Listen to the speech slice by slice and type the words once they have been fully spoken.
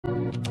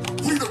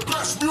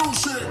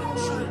music.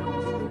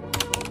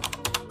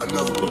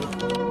 Another one.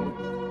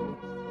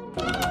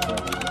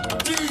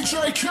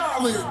 DJ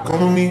Kyla.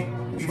 Come on me,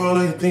 leave all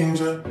of your things,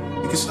 yeah.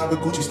 You can stop at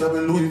Gucci, stop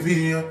at Louis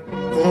V, yeah.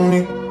 Come on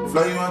me,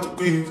 fly you out to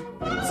Greece,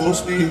 full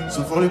speed,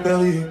 so volley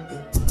belly,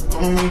 yeah.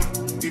 Come on me,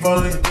 leave all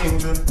of your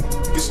things, yeah.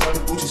 You can stop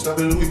at Gucci, stop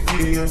at Louis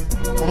V, yeah.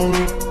 Come on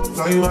me,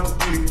 fly you out to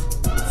Greece,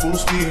 full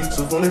speed,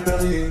 so volley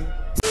belly, yeah.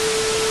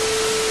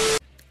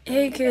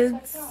 Hey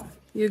kids,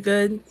 you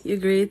good? You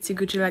great? You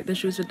Gucci like the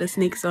shoes with the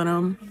snakes on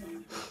them?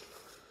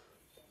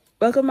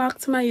 Welcome back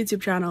to my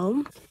YouTube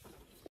channel.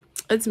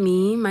 It's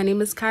me. My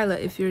name is Kyla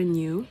if you're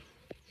new.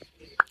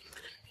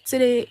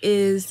 Today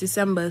is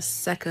December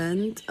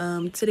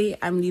 2nd. Today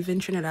I'm leaving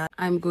Trinidad.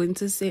 I'm going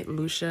to St.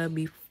 Lucia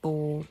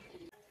before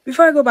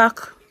I go back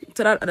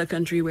to that other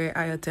country where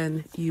I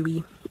attend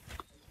UE.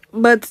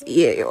 But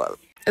yeah, well,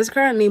 it's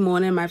currently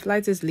morning. My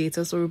flight is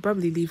later, so we'll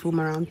probably leave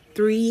home around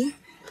 3.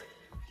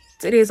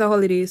 Today is a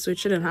holiday, so it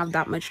shouldn't have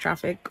that much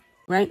traffic.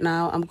 Right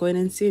now, I'm going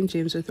in St.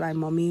 James with my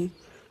mommy.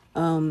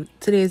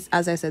 Today's,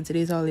 as I said,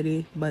 today's a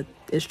holiday, but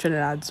it's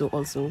Trinidad, so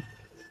also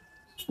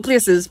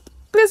places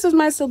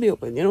might still be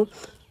open, you know.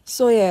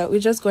 So yeah,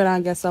 we're just going out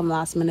and get some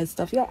last minute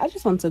stuff. Yeah, I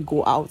just want to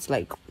go out.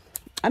 Like,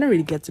 I don't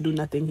really get to do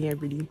nothing here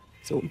really,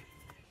 so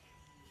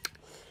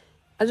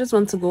I just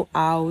want to go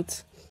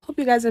out. Hope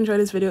you guys enjoy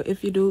this video.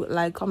 If you do,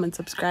 like, comment,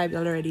 subscribe.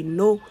 Y'all already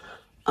know.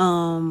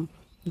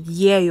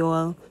 Yeah,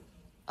 y'all.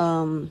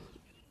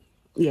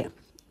 Yeah,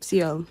 see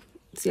y'all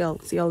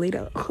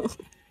later.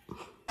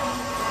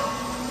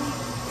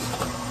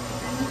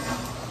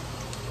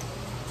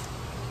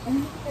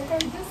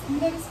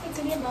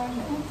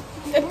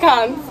 It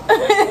can't.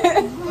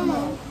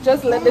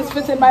 Just let this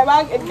fit in my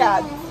bag. It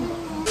can't.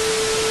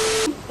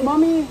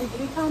 Mommy,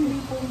 we can't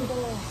leave home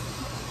though.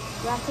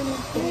 We have to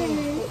leave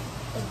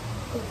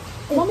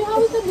home. Mommy,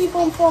 how is it leave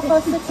home for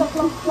a 6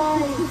 o'clock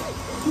flight?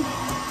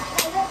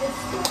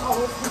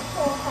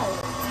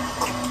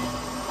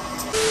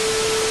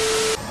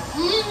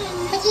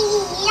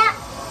 Yeah.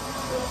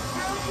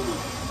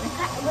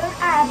 What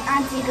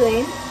Auntie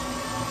doing?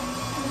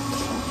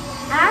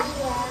 Huh?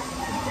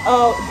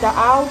 Oh, the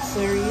out,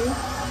 sorry.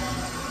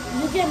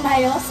 You came by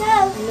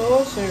yourself?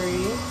 No,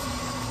 sorry.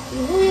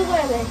 Who you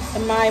were with?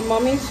 My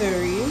mommy,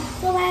 sorry.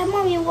 So my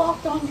mommy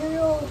walked on the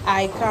road.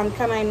 I can't.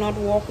 Can I not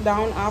walk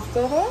down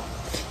after her?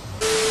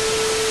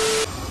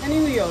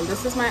 Anyway, y'all,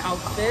 this is my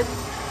outfit.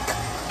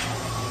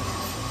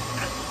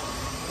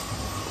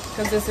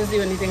 Because this is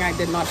the only thing I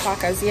did not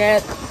pack as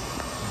yet.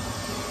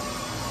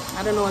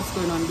 I don't know what's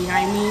going on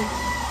behind me,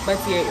 but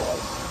yeah, y'all.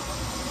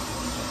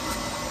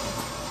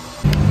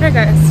 Hey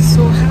guys,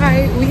 so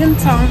hi, we in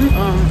town.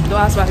 Don't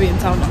ask why we in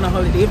town on a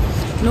holiday.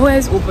 Nowhere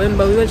is open,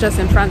 but we were just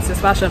in Francis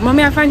Fashion.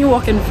 Mommy, I find you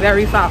walking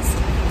very fast.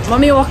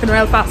 Mommy, you're walking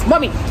real fast.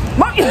 Mommy.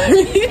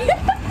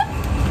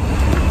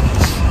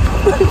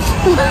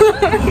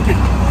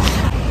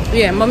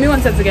 Yeah, mommy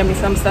wanted to get me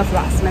some stuff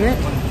last minute.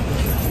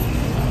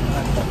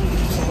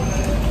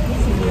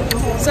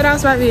 So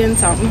that's why we're in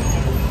town.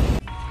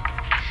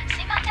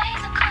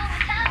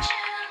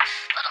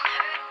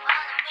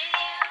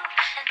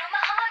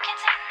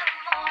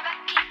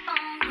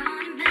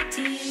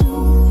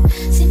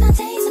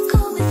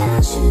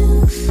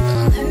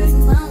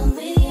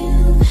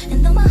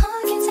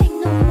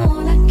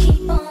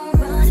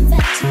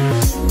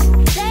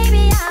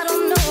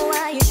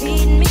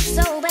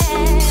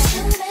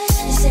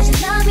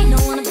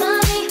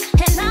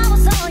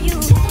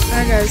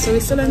 So we're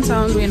still in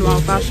town doing Wow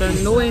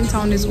Fashion. Nowhere in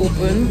town is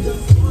open.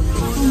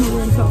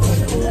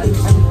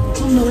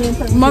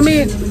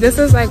 Mommy, this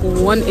is like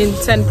 1 in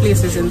 10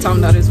 places in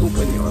town that is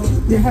open, y'all.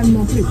 They have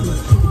no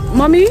places.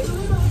 Mommy?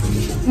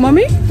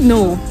 Mommy?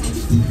 No.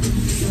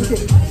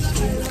 Okay.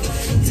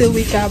 Till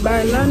we can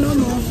buy no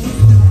more.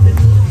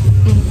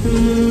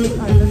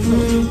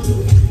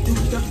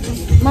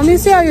 Mommy,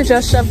 see how you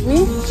just shoved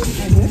me?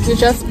 You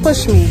just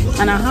pushed me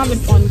and I have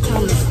it on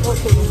camera.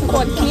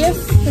 What case?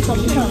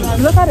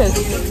 Look at it.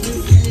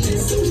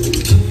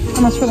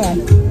 How much for that?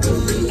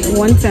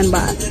 110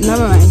 baht.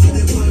 Never mind.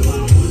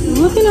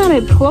 Looking at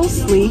it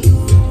closely,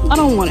 I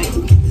don't want it.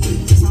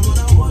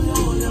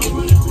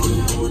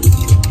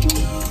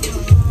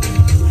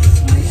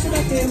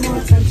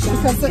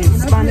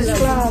 Spanish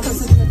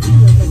class.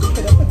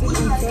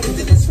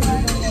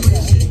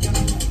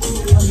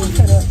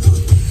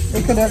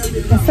 They could have,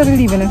 instead of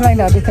leaving it like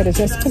that, they could have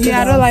just put it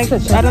I don't like the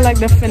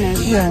finish.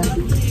 Yeah.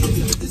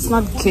 It's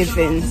not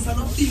giving.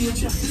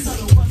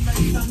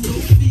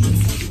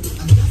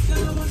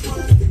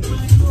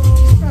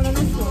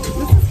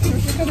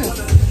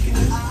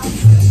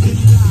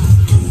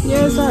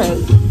 Yeah, it's alright.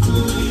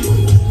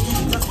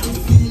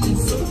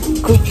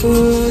 Good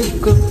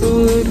food, good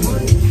food.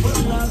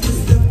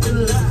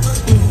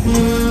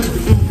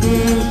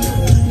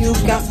 You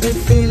got me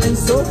feeling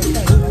so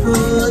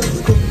good.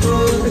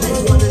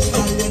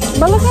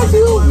 But look at you.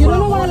 You don't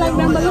know why I like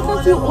them, but look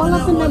at you. All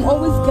of them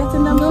always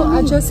getting them. No,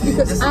 I just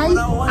because I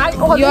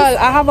always... Y'all,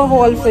 I have a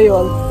haul for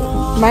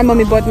y'all. My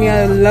mommy bought me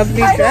a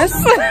lovely dress.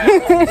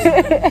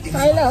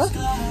 Kyla.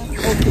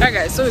 Alright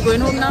guys, so we're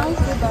going home now.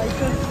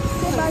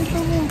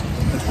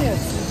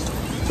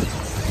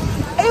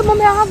 Hey,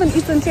 mommy, I haven't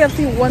eaten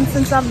KFC once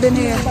since I've been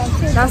here.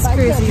 That's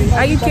crazy.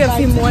 I eat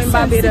KFC more in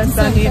Barbados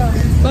than here.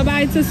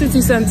 Bye-bye to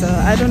City Center.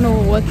 I don't know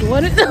what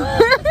it is.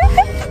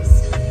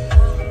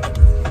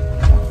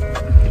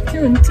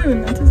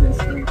 Tune. What is this?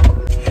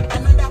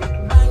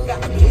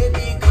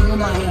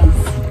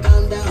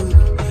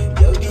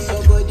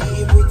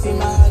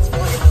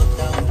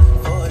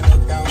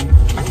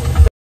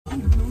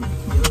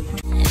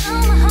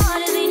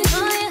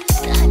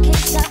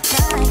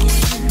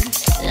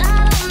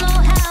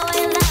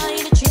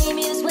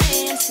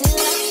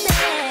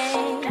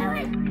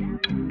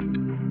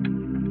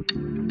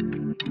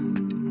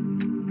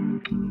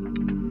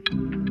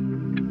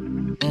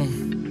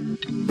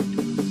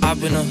 I've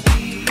been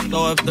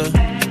throw up the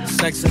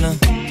sex in her.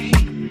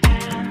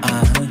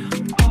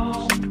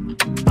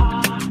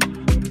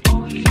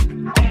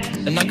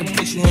 And I can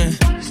put you in.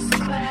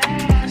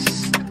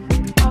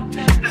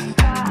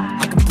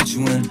 I can put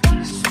you in.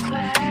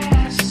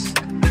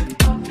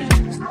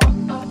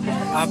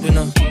 I've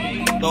been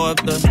throw up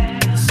the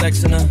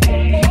sex in her.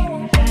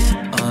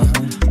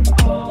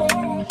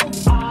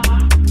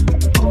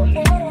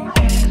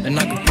 And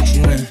I can put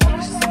you in.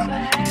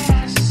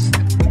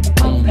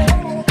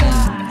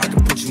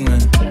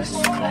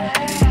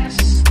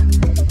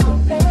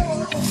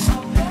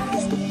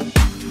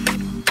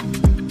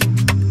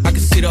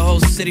 The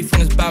whole city from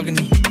this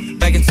balcony.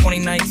 Back in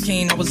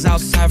 2019, I was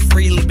outside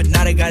freely, but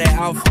now they got it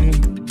out for me.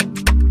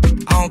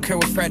 I don't care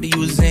what frat you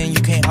was in,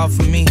 you can't out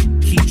for me.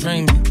 Keep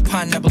dreaming.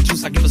 Pineapple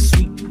juice, I give a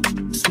sweet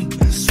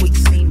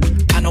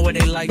semen. I know what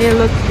they like. Hey,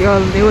 look, they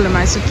all in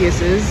my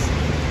suitcases,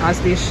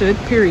 as they should,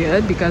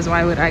 period, because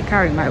why would I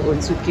carry my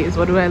own suitcase?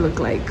 What do I look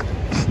like?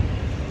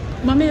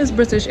 Mommy is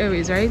British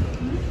Airways, right?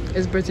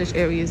 It's British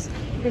Airways.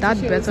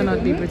 That better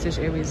not be British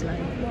Airways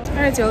line.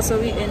 Alright, y'all, so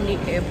we in the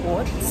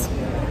airport.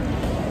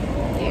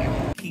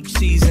 Keep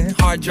season,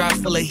 hard drive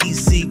full of heat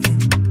seeking.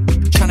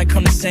 Tryna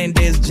come the same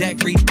day as Jack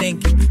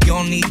rethinking. You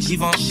don't need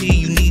Givenchy,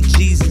 you need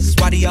Jesus.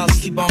 Why do y'all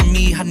sleep on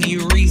me? I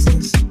need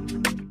reasons.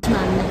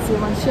 Magnets, you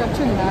want ship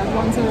Trinidad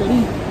once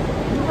already.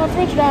 Our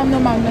fridge don't have no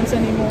magnets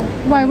anymore.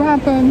 Why, what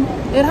happened?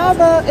 It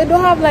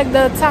don't have like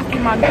the tacky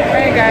magnet.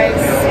 Alright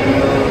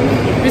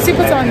guys, Lucy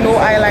put on no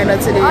eyeliner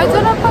today. I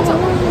didn't put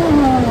on.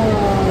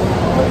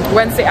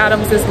 Wednesday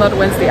Adams is not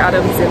Wednesday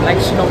Adams in like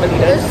she normally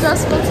does. It's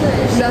just for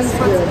today. It's just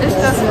for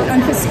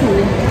and for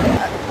school.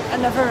 I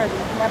never ready.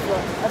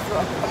 Never.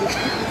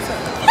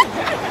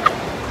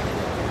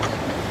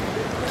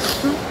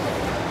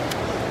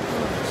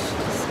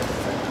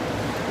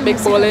 Big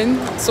bowling,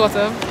 sort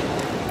of.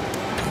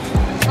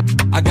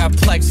 I got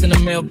plex in the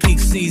mail peak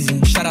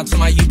season. Shout out to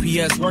my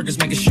UPS workers,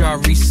 making sure I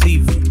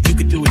receive it. You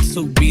could do it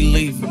too,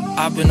 believe it.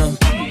 I've been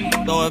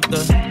throw up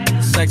the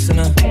sex in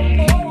her.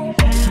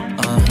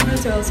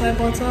 So I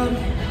bought a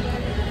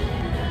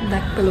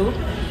neck pillow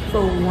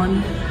for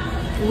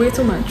way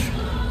too much.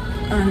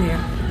 And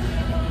yeah,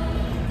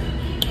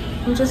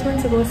 I'm just going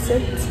to go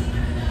sit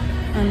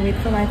and wait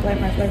for my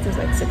flight. My flight is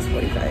like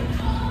 6:45.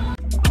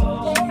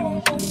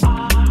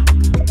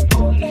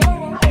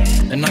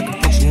 And I can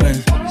put you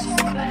in.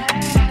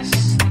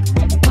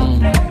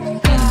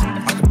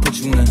 I can put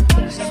you in.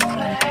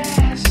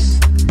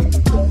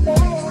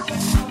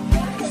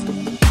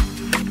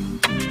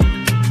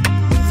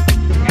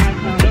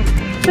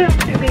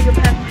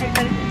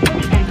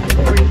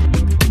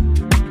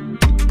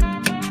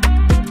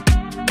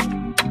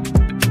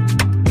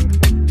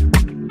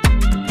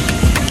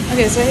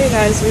 Okay, so hey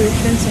guys, we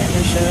reached in St.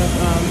 Lucia.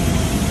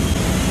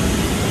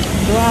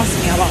 Don't ask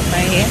me about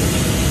my hair.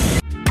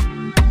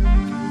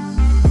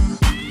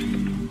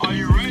 Are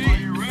you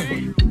ready?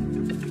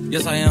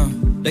 Yes, I am.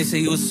 They say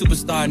you a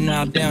superstar,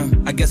 now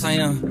damn, I guess I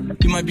am.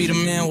 You might be the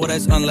man, well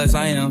that's unless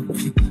I am.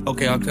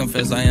 Okay, I'll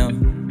confess I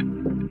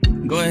am.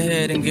 Go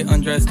ahead and get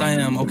undressed, I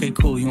am. Okay,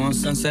 cool, you on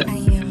Sunset? I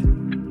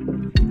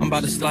am. I'm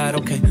about to slide,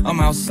 okay, I'm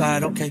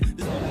outside, okay.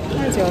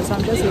 Alright y'all, so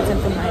I'm just waiting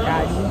for my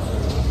daddy.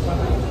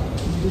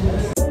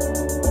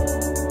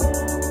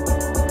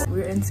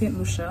 We're in St.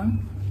 Lucia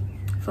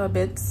for a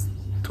bit,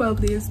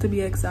 12 days to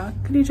be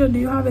exact. Khadija, do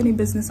you have any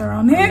business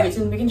around here?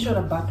 We can show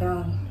the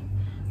background.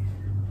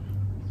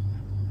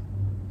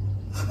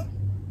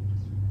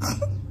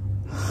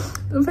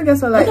 Don't forget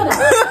to like. Look at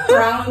that.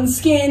 Brown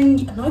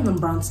skin. Not even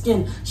brown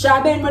skin.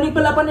 Shaben, money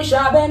pull up on the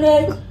Shaben,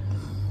 eh?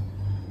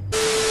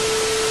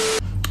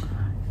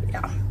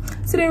 Yeah.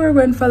 Today we're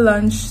going for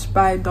lunch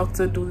by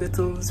Dr.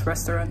 Doolittle's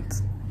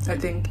restaurant, I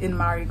think, in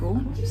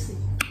Marigot.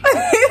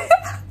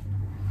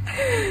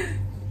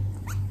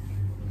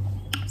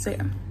 So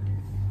yeah.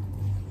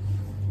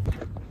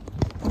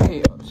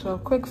 Okay, so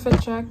quick fit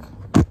check.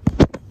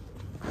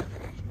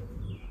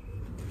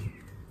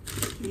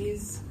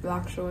 These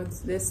black shorts,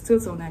 this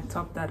turtleneck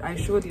top that I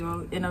showed you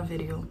all in a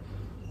video.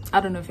 I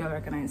don't know if y'all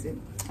recognize it.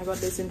 I got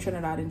this in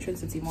Trinidad in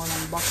Trinity Mall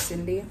on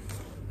Boxing Day.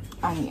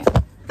 And yeah.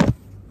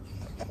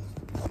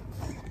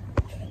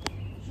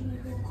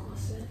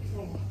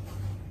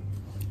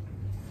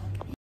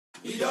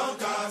 You don't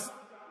cast,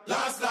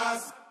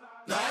 last,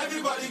 now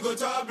everybody go go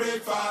to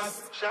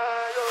breakfast. Carry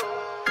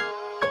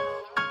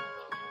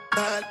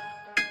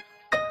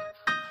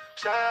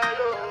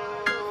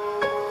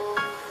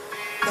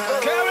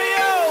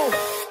on!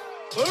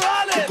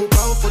 Run it! Go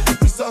bow for the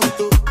result,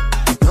 oh.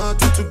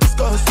 Nothing to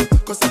discuss, oh.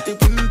 Cause I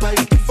did win by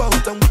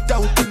default and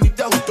without any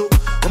doubt, oh.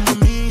 I'm a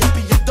me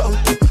happy adult,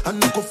 oh. I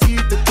no go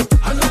feed the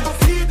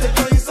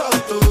guys out,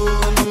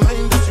 oh. I'm a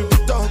mind that you be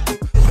talk, oh.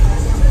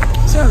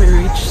 So we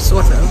reached,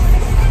 sort of.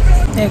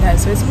 Hey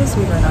guys, so we're supposed to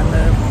be going on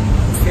the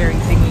ferry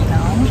thingy now.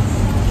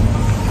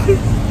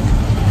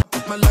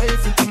 My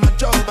life into my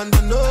job and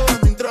I know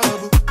I'm in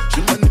trouble.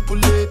 She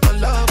manipulate my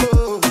love,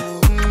 oh.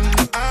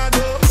 I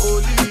know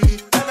holy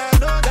and I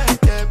know that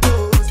they're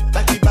both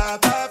like the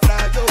Baba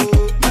Frayo.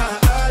 My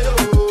ayo,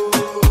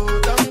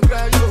 don't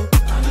cry, yo.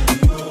 I need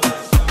to go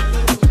and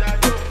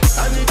shadow. I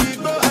need to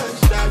go and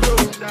shadow.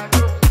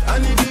 I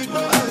need to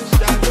go and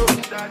shadow.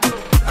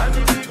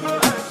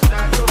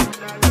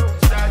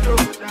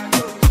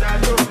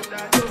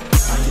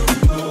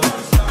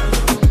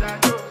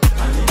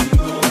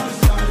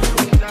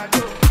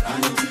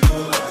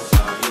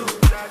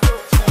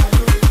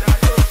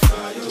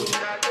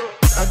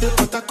 I did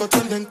what I cut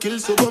and then kill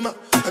Soboma.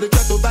 I did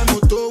try to buy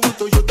moto with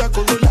Toyota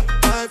Corolla.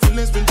 My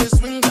feelings been they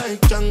swing like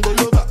Django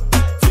Lover.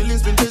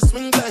 Feelings been they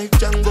swing like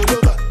Django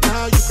Lover.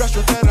 Now you crash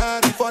your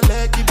Ferrari for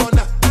Leggy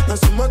Bona. Now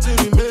so much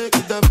you make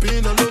it have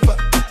been all over.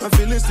 My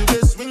feelings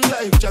today swing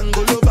like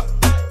Django Lover.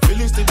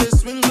 Feelings today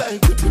swing like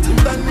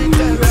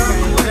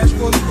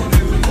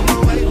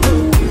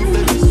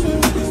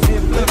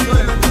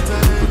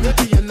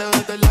maybe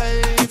another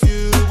life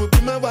you will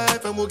be my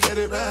wife and we'll get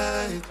it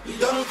right.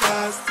 Don't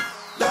fast.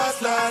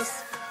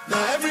 Last.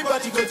 Now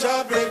everybody go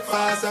to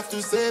breakfast. Have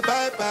to say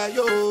bye-bye,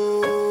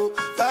 yo.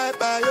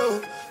 Bye-bye,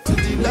 yo. To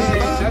the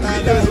love my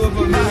life.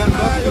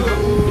 Bye-bye, yo.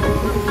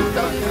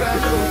 Don't cry,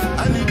 yo. I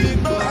need to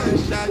go and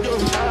shadow.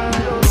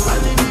 I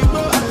need to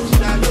go and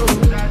shadow.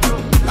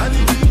 I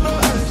need to go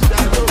and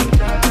shadow.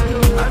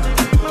 I need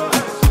to go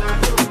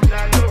and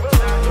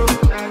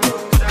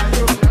shadow.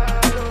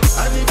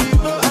 I need to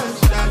go and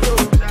shadow.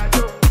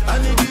 I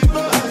need to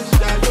go and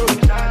shadow.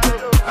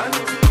 I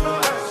need to go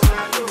and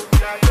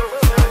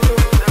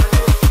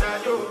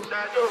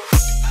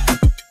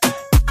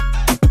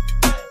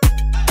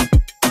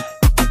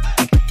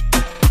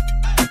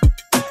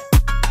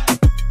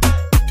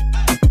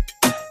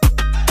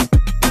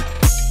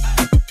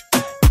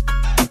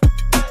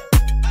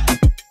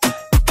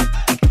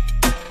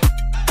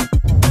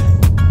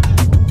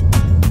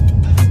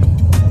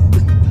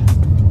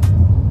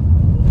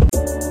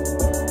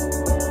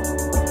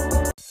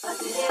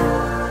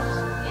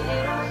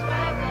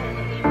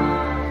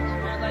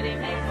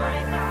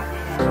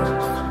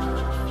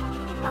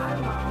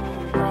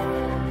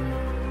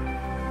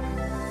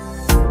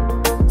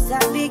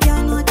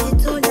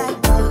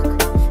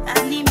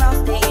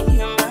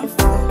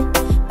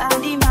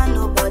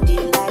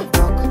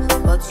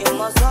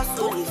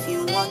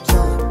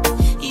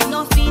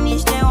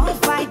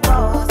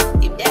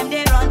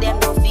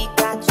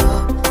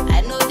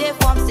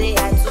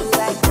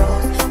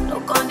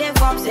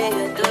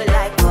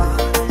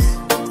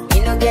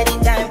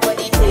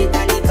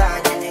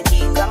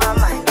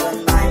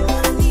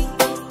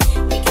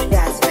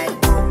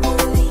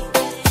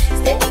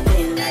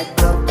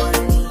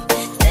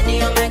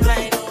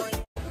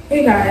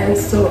Hey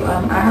guys, so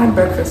I had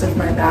breakfast with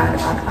my dad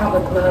at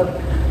our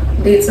club.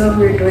 Later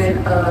we're doing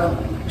a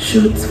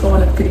shoot for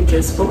one of the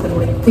teachers spoken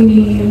word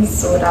thingies,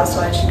 so that's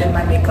why she did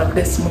my makeup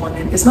this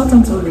morning. It's not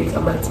until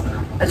later, but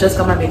I just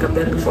got my makeup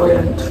done before we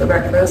went for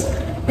breakfast.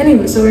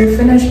 Anyway, so we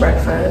finished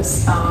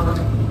breakfast.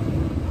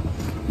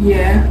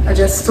 Yeah, I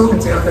just talking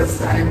to you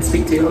because I didn't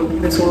speak to you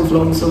this whole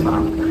vlog so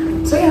far.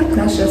 So yeah,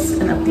 that's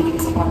just an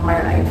update on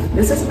my life.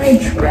 This is my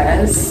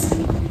dress.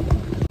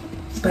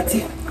 But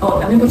yeah, oh,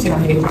 let me go to my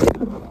hair.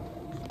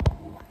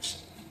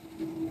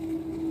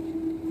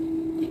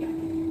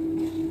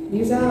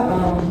 These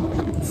are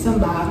some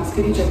bags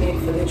Khadija made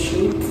for the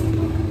shoot.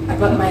 I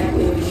got mine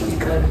early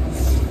because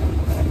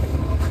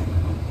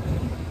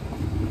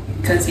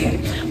yeah.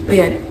 But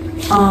yeah,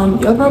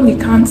 you probably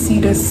can't see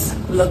this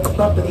look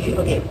properly.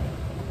 Okay.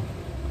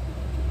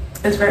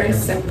 It's very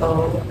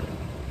simple.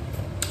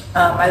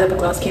 My lip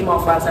gloss came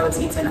off whilst I was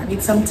eating. I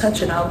need some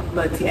touching up,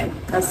 but yeah,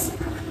 that's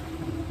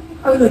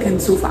how we're looking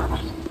so far.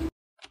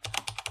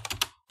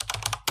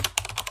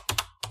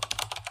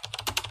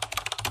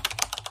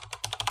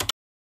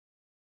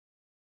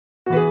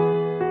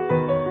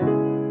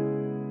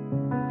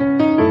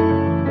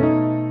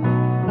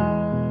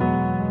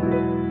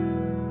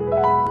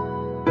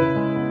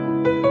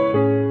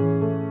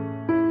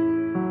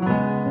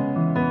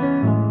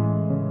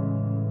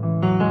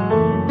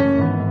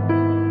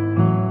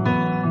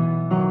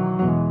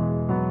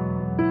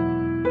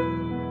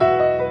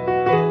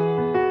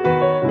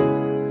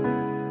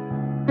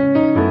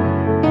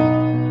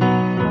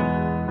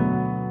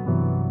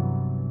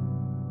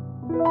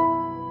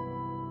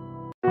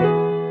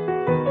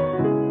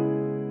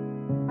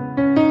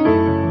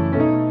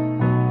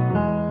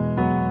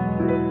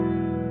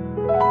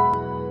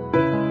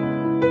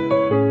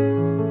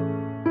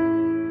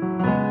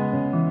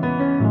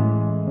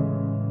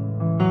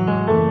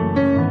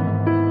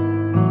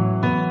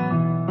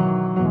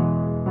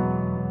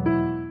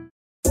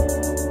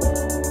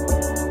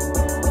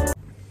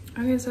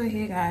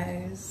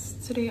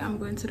 today I'm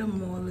going to the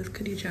mall with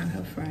Khadija and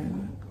her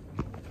friend.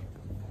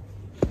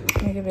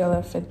 Let me give you a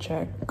little fit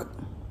check.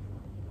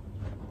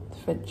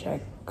 Fit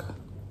check.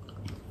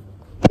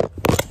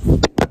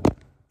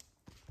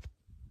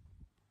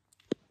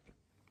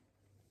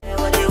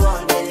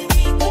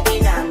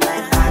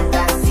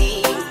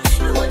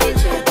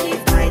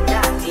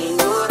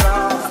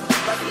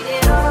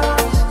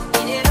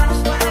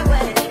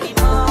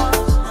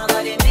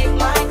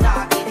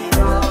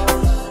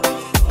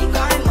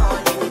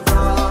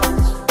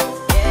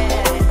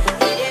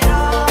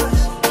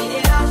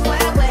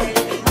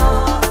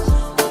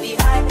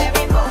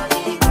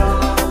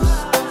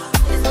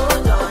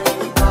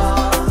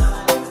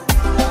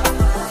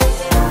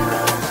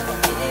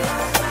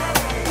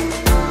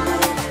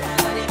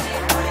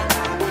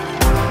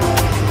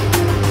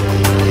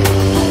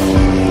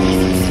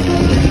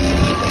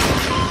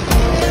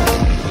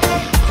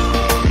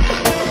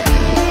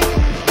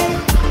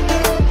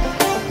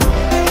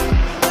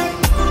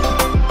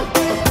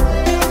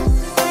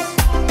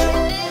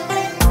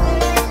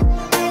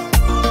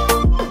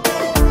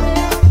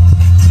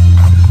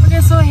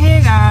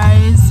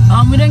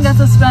 We didn't get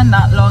to spend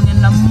that long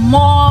in the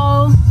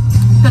mall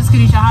because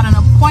Khadija had an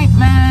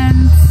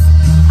appointment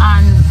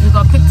and we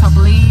got picked up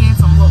late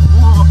and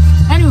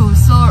anyway,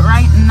 so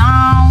right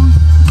now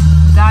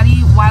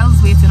Daddy,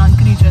 whilst waiting on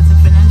Khadija to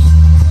finish,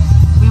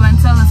 we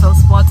went to a little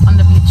spot on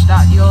the beach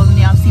that you all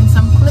may have seen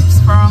some clips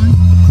from,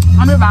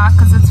 and we're back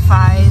because it's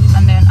 5,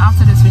 and then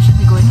after this we should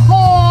be going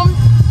home.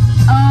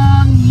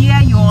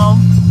 Yeah, y'all,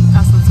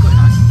 that's what's going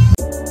on.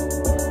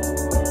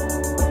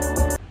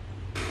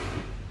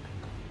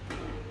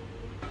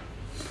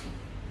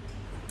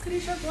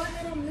 Go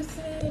ahead, I'm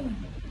listening.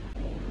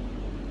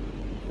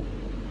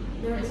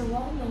 There is a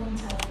well-known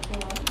talent for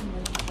in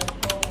which the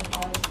poet and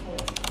artist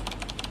poetry.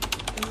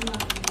 This is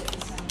not really the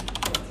sign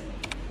poetic.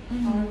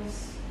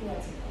 Artist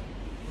poetical.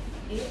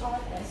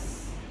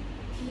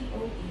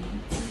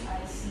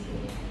 ARSPOETICA.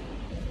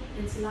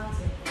 It's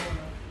Latin for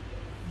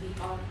the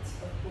art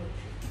of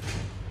poetry.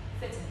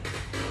 Fitting.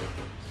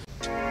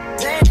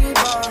 Lady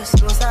boss,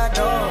 close that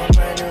door,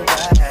 brand new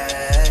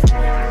bag.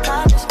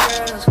 College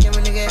girls, give a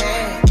nigga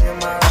head in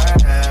my ride.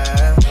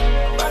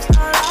 Bust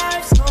our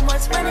life, so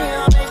much money,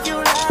 I'll make you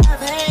laugh.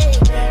 Hey,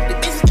 the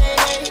bitch they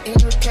hate, and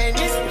you can't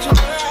listen to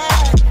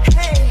that.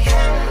 Hey,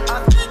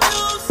 off the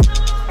juice,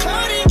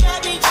 Cody got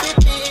me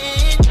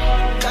tripping.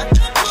 Got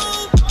the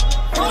coupe,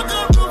 on the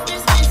roof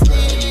is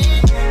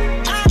missing.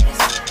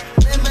 Ice,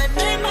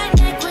 lemonade, my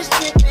neck was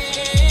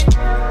tripping.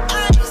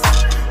 Ice,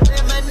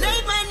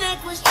 lemonade, my neck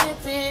was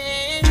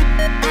tripping.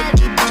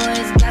 Daddy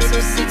boys got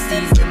some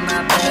 60s in my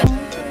bag.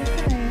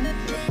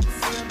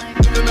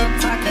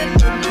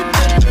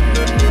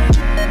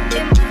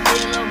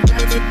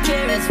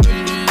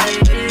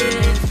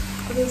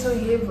 Okay, so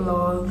here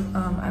vlog, I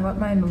got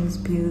my nose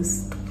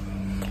pierced.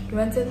 We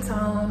went in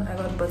town, I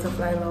got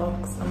butterfly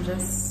locks. I'm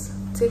just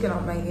taking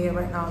out my hair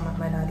right now. I'm at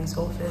my daddy's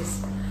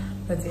office.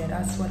 But yeah,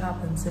 that's what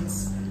happened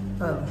since,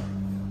 well,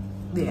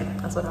 yeah,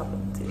 that's what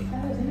happened today.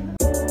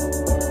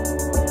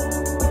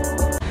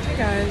 Hey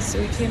guys, so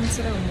we came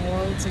to the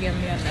mall to get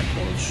me a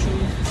netball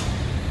shoe.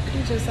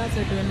 I just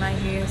started doing my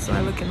hair, so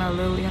I looking a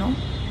little, you know,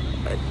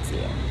 but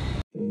yeah.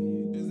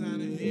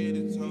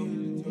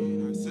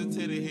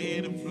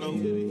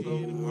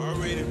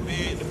 Already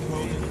made the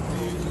pony.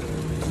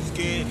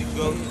 Scared to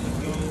go.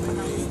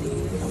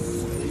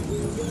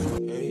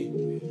 Hey,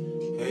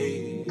 hey,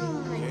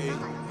 hey,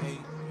 hey,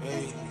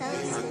 hey.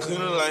 I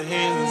couldn't like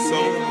hands and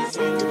soul.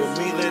 Get the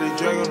meat, let it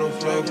drag on the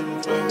floor.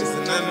 It's the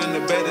nine in the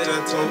bed that I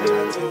told.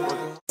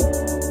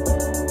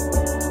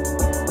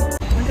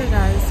 Okay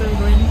guys, so we're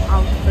going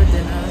out for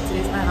dinner.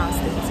 Today's my last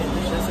day to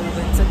Asia, so we're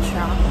going to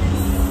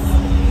Travis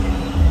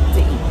to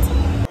eat.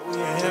 We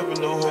ain't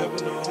having no hope.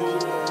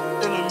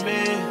 And a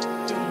man,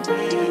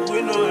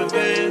 with no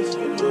advance.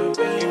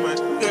 Give my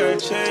girl a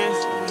chance.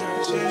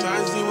 Try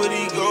to see what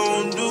he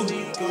gon' do. He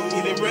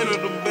done ran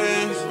up the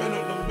bands.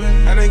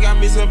 I done got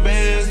me some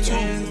bands too.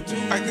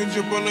 I can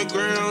jump on the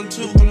ground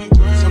too.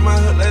 So my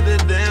hood let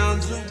it down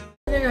too.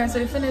 Okay guys, so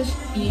we finished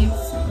eat.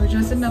 We're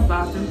just in the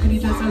bathroom. Could you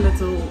just a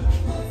little?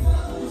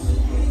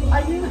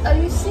 Are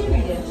you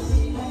serious?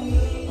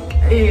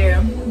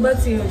 Yeah, but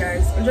see you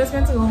guys. We're just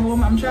going to go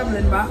home. I'm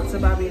traveling back to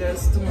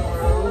Barbados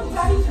tomorrow,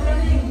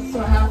 so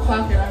I have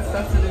packing and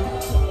stuff to do.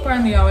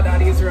 Apparently our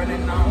daddy is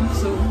running now,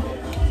 so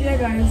yeah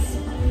guys.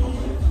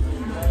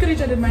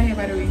 Khadija did my hair,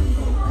 by the way.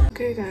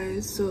 Okay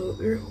guys, so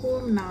we're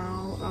home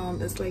now.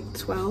 It's like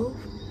 12.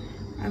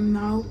 I'm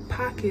now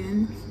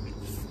packing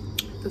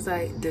because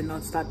I did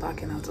not start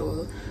packing at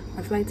all.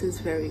 My flight is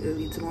very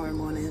early tomorrow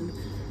morning,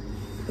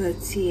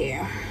 but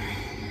yeah.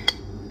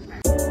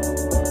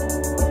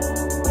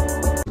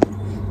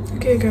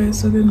 Okay guys,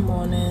 so good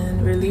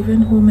morning. We're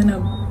leaving home in a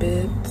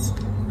bit.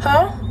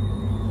 Huh?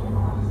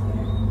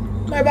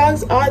 My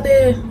bags are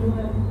there.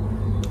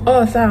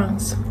 Oh,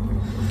 thanks.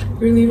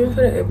 We're leaving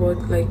for the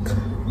airport like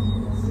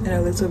in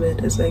a little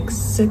bit. It's like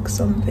 6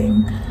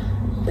 something.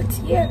 But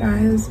yeah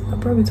guys, I'll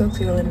probably talk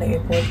to y'all in the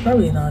airport.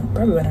 Probably not.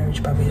 Probably when I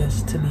reach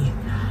Barbados, to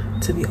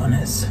be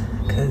honest.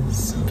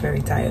 because I'm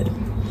very tired.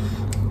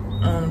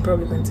 I'm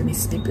probably going to be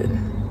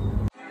sleeping.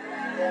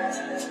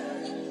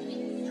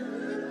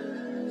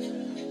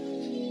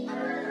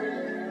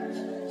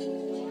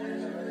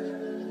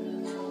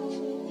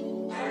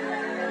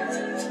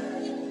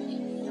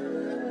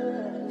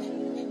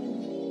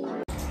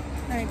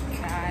 Alright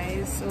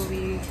guys, so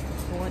we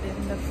boarded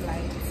the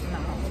flight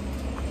now.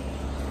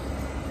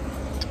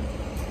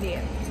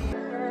 Yeah.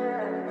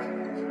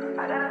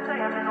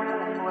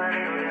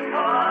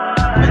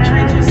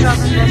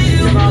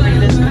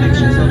 Barbados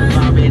connections over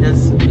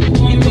Barbados.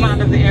 In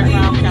command of the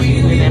aircraft,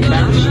 Captain William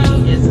Bash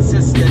is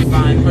assisted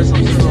by First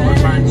Officer Robert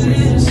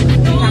Francis.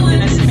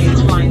 Captain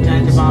estimates flight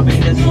time to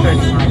Barbados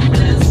 35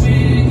 minutes.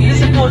 The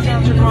support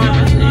out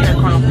requirement, the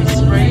aircraft is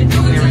sprayed,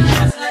 clearing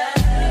chest.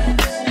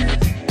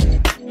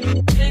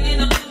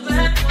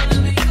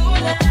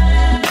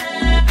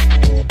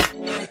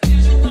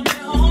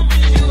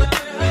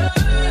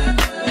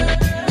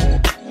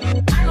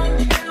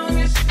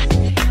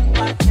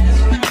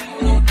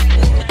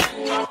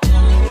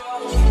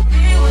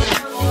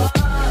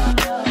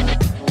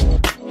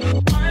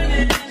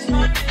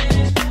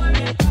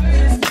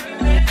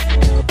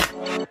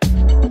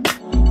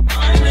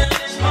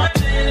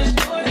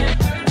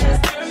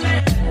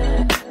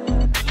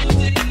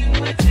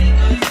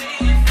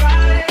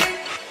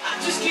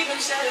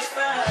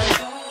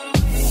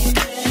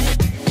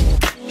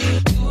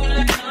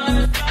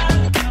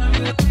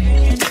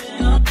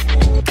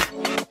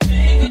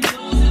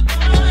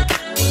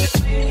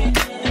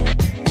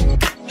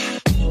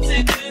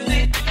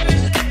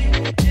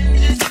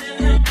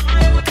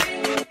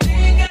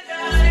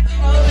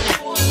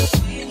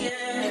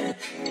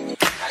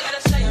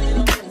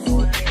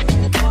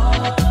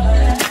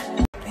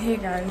 Hey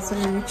guys, so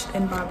we reached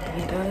in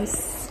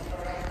Barbados.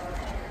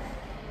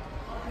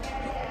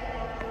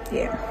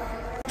 Yeah,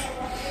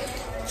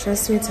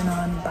 just waiting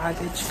on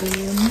baggage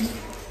claim,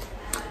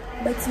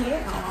 but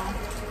yeah.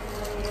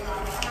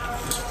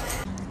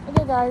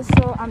 Okay guys,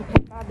 so I'm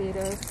in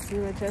Barbados. We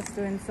were just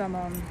doing some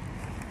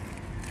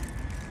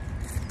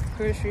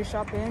grocery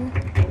shopping.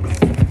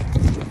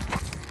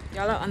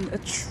 Y'all are on the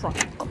trunk.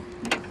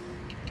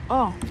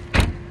 Oh,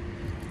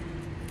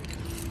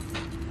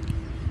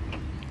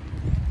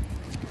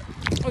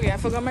 okay, I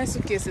forgot my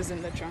suitcases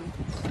in the trunk,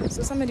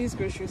 so some of these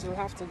groceries will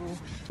have to go.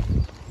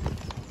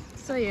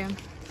 So yeah,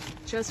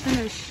 just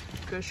finished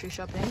grocery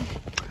shopping,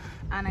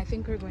 and I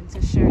think we're going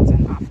to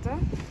Sheraton after.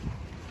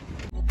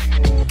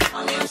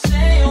 I'm gonna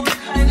say all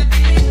kind of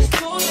things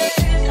too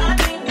late. I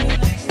think we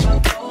like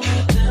stop all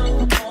of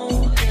them.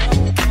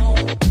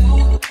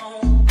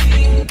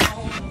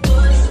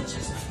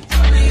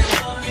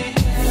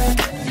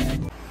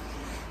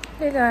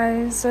 Hey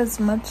guys, so it's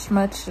much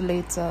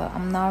later.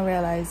 I'm now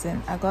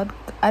realizing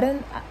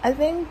I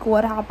think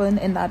what happened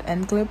in that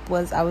end clip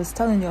was I was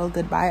telling y'all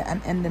goodbye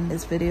and ending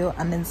this video,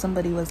 and then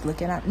somebody was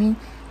looking at me,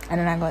 and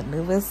then I got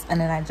nervous, and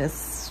then I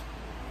just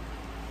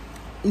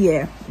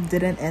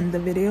didn't end the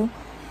video.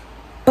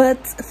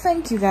 But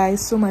thank you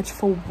guys so much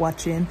for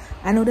watching.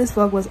 I know this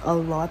vlog was a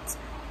lot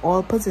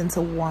all put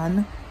into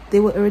one.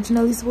 They were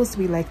originally supposed to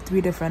be like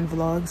 3 different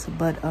vlogs,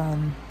 but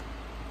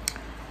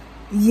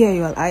yeah,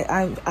 y'all,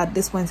 I at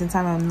this point in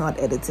time I'm not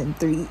editing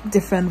 3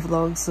 different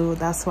vlogs, so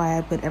that's why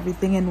I put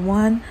everything in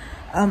one.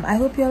 I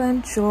hope y'all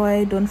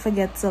enjoy. Don't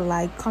forget to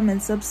like,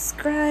 comment,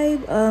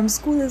 subscribe.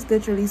 School is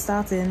literally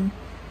starting.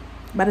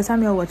 By the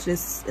time y'all watch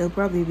this, it'll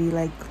probably be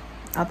like,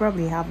 I'll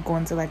probably have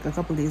gone to like a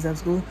couple days of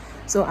school,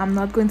 so I'm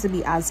not going to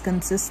be as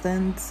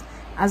consistent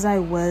as I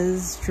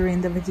was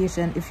during the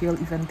vacation, if you'll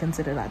even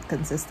consider that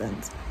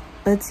consistent.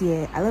 But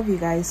yeah, I love you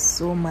guys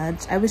so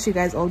much. I wish you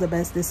guys all the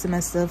best this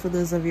semester, for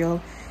those of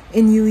y'all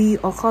in UE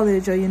or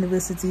college or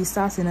university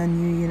starting a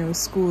new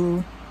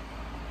school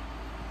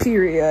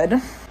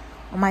period.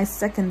 My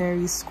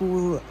secondary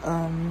school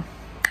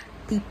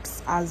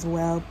peeps as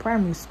well,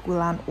 primary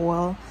school and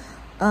all.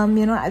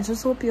 I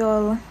just hope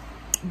y'all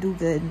do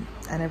good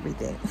and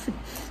everything.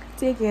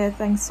 Take care.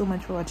 Thanks so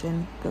much for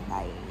watching.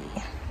 Goodbye.